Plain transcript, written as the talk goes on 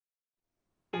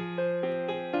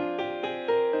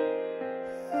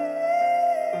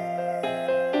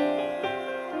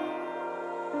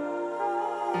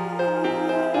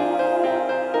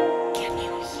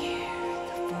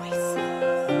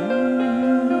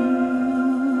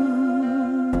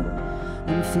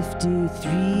I'm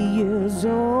 53 years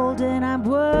old and I'm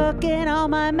working on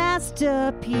my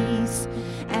masterpiece.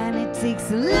 And it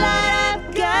takes a lot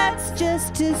of guts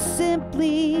just to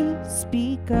simply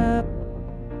speak up.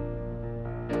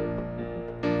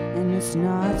 And it's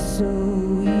not so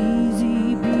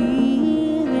easy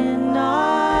being an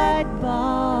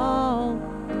oddball.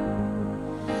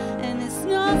 And it's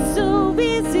not so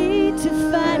easy to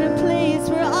find a place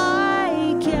where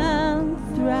I can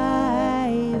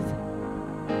thrive.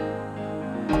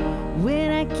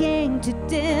 When I came to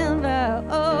Denver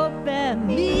Open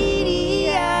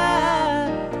Media,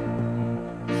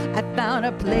 I found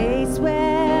a place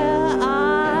where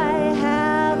I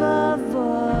have a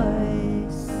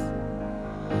voice.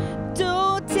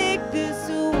 Don't take this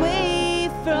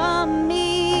away from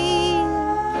me.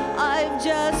 I've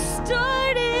just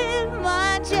started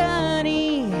my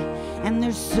journey, and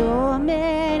there's so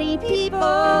many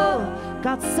people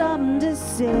got something to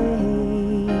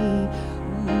say.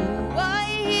 I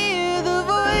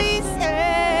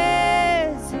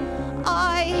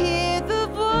hear the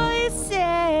voices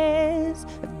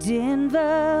of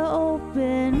Denver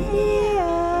Open Media.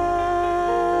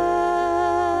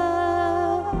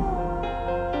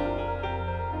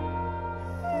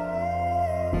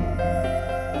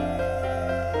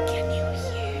 Can you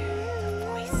hear the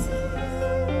voices?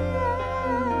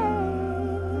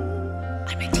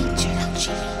 I'm a teacher,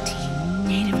 LGBT,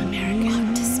 Native American,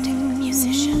 autistic,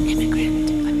 musician, immigrant.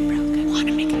 I'm broken, want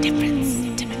to make a difference.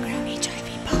 Democrat, HIV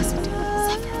positive,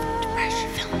 suffer from depression,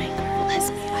 filmmaker,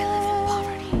 lesbian. I live in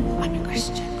poverty. I'm a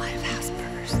Christian. I have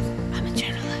Asperger's. I'm a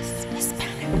journalist,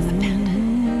 Hispanic,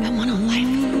 abandoned. I want a life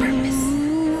with purpose.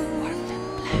 Orphan,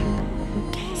 black,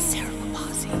 gay, cerebral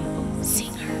palsy,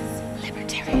 singer,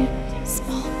 libertarian,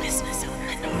 small business owner,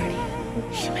 minority,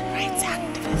 human rights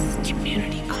activist,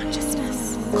 community consciousness,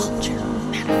 culture,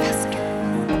 manifesto.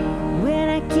 When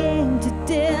I came to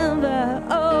Denver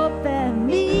Open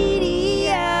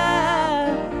Media,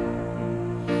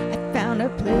 I found a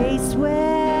place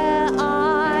where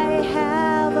I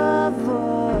have a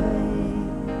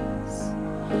voice.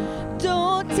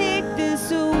 Don't take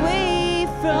this away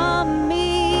from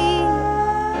me.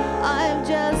 I've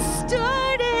just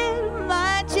started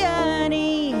my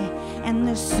journey, and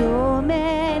there's so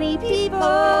many people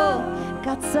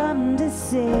got something to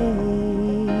say.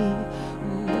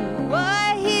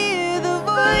 I hear the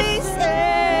voices.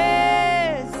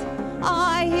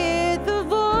 I hear the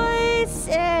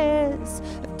voices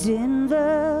of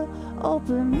Denver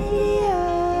Open Media.